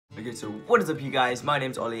Okay, so what is up, you guys? My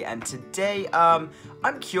name's Ollie, and today, I'm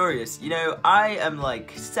curious. You know, I am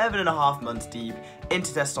like 7.5 months deep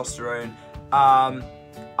into testosterone.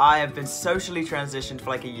 I have been socially transitioned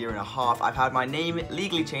for like 1.5 years. I've had my name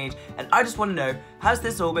legally changed, and I just want to know, has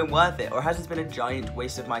this all been worth it, or has this been a giant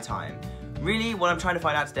waste of my time? Really, what I'm trying to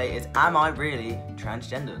find out today is, am I really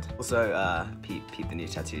transgendered? Also, peep the new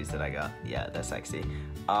tattoos that I got. Yeah, they're sexy.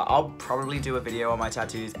 I'll probably do a video on my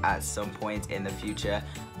tattoos at some point in the future.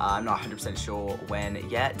 I'm not 100% sure when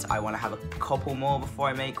yet. I want to have a couple more before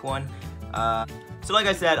I make one. So like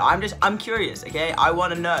I said, I'm curious, okay? I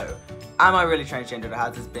want to know, am I really transgendered, or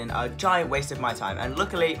has this been a giant waste of my time? And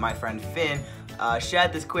luckily, my friend Finn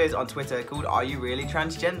shared this quiz on Twitter called Are You Really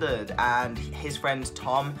Transgendered? And his friend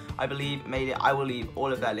Tom, I believe, made it. I will leave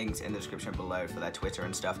all of their links in the description below for their Twitter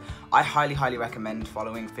and stuff. I highly recommend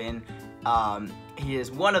following Finn. He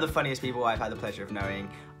is one of the funniest people I've had the pleasure of knowing.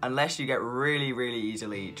 Unless you get really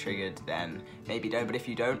easily triggered, then maybe don't. But if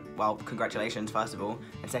you don't, well, congratulations, first of all.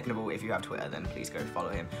 And second of all, if you have Twitter, then please go follow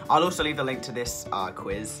him. I'll also leave the link to this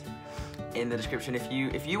quiz in the description if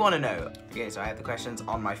you want to know. Okay, so I have the questions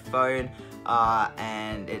on my phone,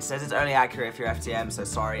 and it says it's only accurate if you're FTM, so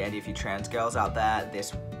sorry any of you trans girls out there,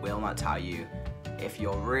 this will not tell you if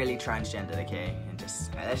you're really transgendered, okay? And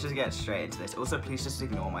let's just get straight into this. Also, please just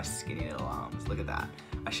ignore my skinny little arms. Look at that.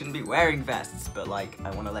 I shouldn't be wearing vests, but like,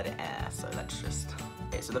 I want to let it air, so let's just...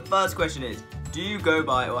 Okay, so the first question is, do you go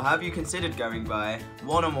by, or have you considered going by,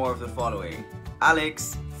 one or more of the following?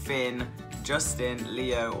 Alex, Finn, Justin,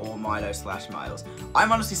 Leo, or Milo/Miles.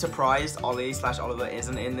 I'm honestly surprised Ollie/Oliver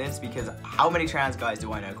isn't in this, because how many trans guys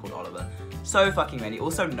do I know called Oliver? So fucking many.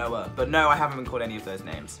 Also Noah, but no, I haven't been called any of those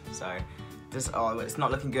names. So, it's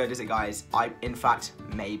not looking good, is it, guys? I, in fact,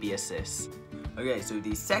 may be a cis. Okay, so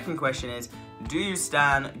the second question is, do you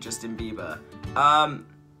stan Justin Bieber?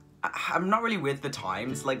 I'm not really with the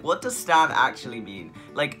times. Like, what does stan actually mean?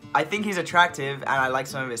 Like, I think he's attractive, and I like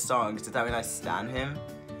some of his songs. Does that mean I stan him?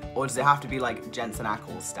 Or does it have to be like Jensen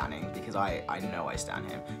Ackles standing? Because I know I stan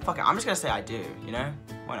him. Fuck it, I'm just gonna say I do, you know?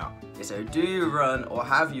 Why not? Okay, so do you run, or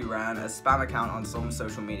have you ran, a spam account on some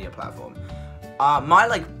social media platform? My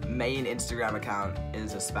like main Instagram account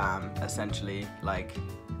is a spam, essentially. Like,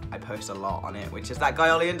 I post a lot on it, which is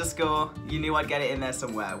Thatguyoli_. You knew I'd get it in there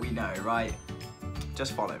somewhere, we know, right?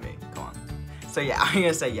 Just follow me, come on. So yeah, I'm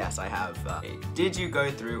gonna say yes, I have. Did you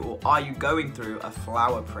go through, or are you going through, a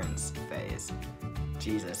flower prince phase?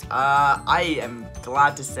 Jesus. I am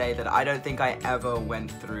glad to say that I don't think I ever went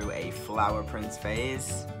through a flower prince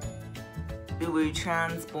phase. Ooh,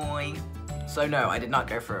 trans boy. So no, I did not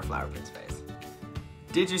go through a flower prince phase.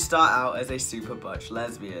 Did you start out as a super butch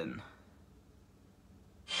lesbian?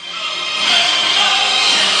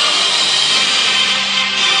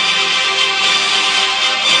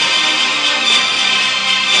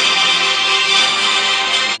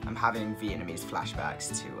 Having Vietnamese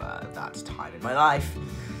flashbacks to that time in my life.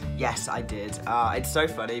 Yes, I did. It's so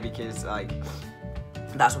funny because like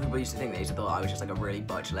that's what people used to think. They used to thought I was just like a really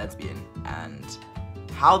butch lesbian, and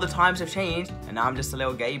how the times have changed, and now I'm just a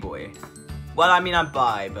little gay boy. Well, I mean, I'm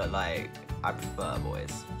bi, but like I prefer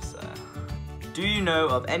boys. So, do you know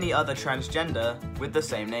of any other transgender with the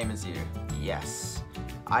same name as you? Yes,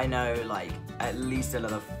 I know like at least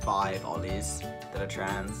another 5 Ollies that are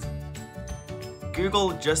trans.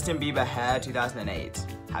 Google Justin Bieber hair 2008.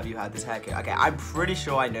 Have you had this haircut? Okay, I'm pretty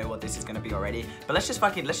sure I know what this is gonna be already, but let's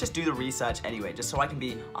just do the research anyway, just so I can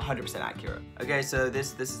be 100% accurate. Okay, so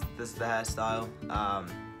this is the hairstyle.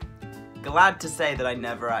 Glad to say that I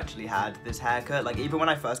never actually had this haircut. Like, even when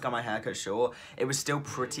I first got my haircut short, it was still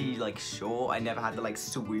pretty like short. I never had the like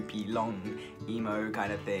swoopy long emo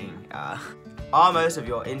kind of thing. Are most of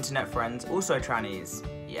your internet friends also trannies?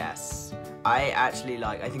 Yes. I actually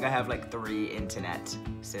I think I have like 3 internet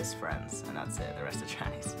cis friends, and that's it, the rest are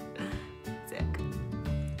trannies. Sick.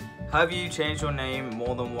 Have you changed your name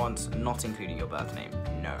more than once, not including your birth name?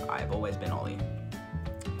 No, I've always been Ollie.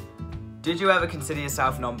 Did you ever consider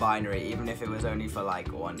yourself non-binary, even if it was only for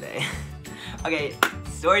like 1 day? Okay,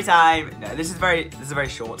 story time. No, this is a very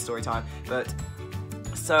short story time, but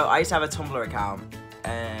so I used to have a Tumblr account,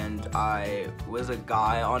 and I was a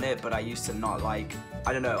guy on it, but I used to not like,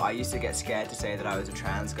 I don't know, I used to get scared to say that I was a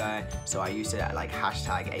trans guy, so I used to like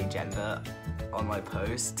hashtag agender on my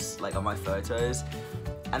posts, like on my photos,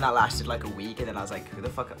 and that lasted like a week, and then I was like,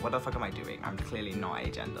 what the fuck am I doing? I'm clearly not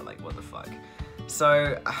agender, like what the fuck?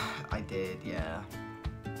 So, I did, yeah.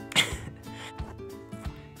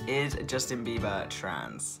 Is Justin Bieber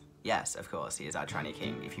trans? Yes, of course, he is our tranny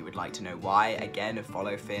king. If you would like to know why, again,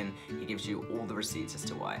 follow Finn. He gives you all the receipts as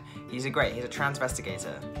to why. He's a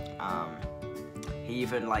transvestigator. He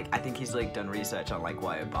even, like, I think he's, like, done research on, like,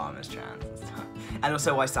 why Obama's trans and stuff. And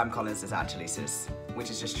also why Sam Collins is actually cis, which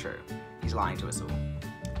is just true. He's lying to us all.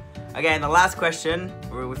 Okay, and the last question,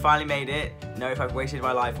 we finally made it. Know if I've wasted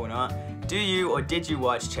my life or not. Do you or did you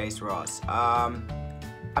watch Chase Ross? I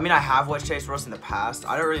mean, I have watched Chase Ross in the past.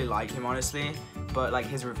 I don't really like him, honestly, but, like,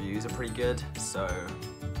 his reviews are pretty good, so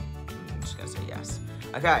I'm just gonna say yes.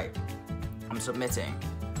 Okay, I'm submitting.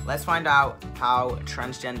 Let's find out how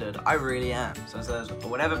transgendered I really am. So it says,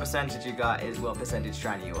 whatever percentage you got is what percentage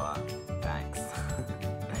tranny you are. Thanks.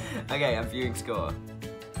 Okay, I'm viewing score.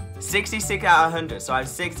 66 out of 100, so I'm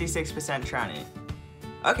 66% tranny.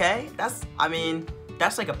 Okay, I mean,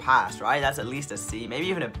 that's like a pass, right? That's at least a C, maybe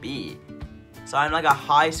even a B. So I'm like a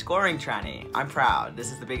high scoring tranny. I'm proud.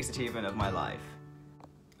 This is the biggest achievement of my life.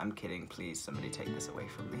 I'm kidding, please somebody take this away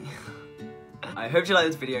from me. I hope you liked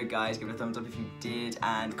this video, guys. Give it a thumbs up if you did,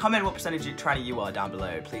 and comment what percentage tranny you are down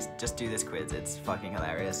below. Please just do this quiz, it's fucking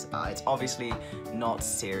hilarious. It's obviously not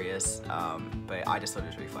serious, but I just thought it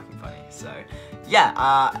was really fucking funny. So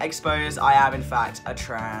yeah, expose, I am in fact a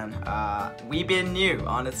tran. We been new,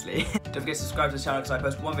 honestly. Don't forget to subscribe to the channel because I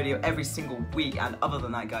post one video every single week, and other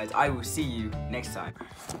than that, guys, I will see you next time.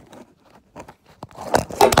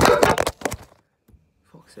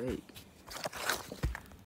 Fuck's sake.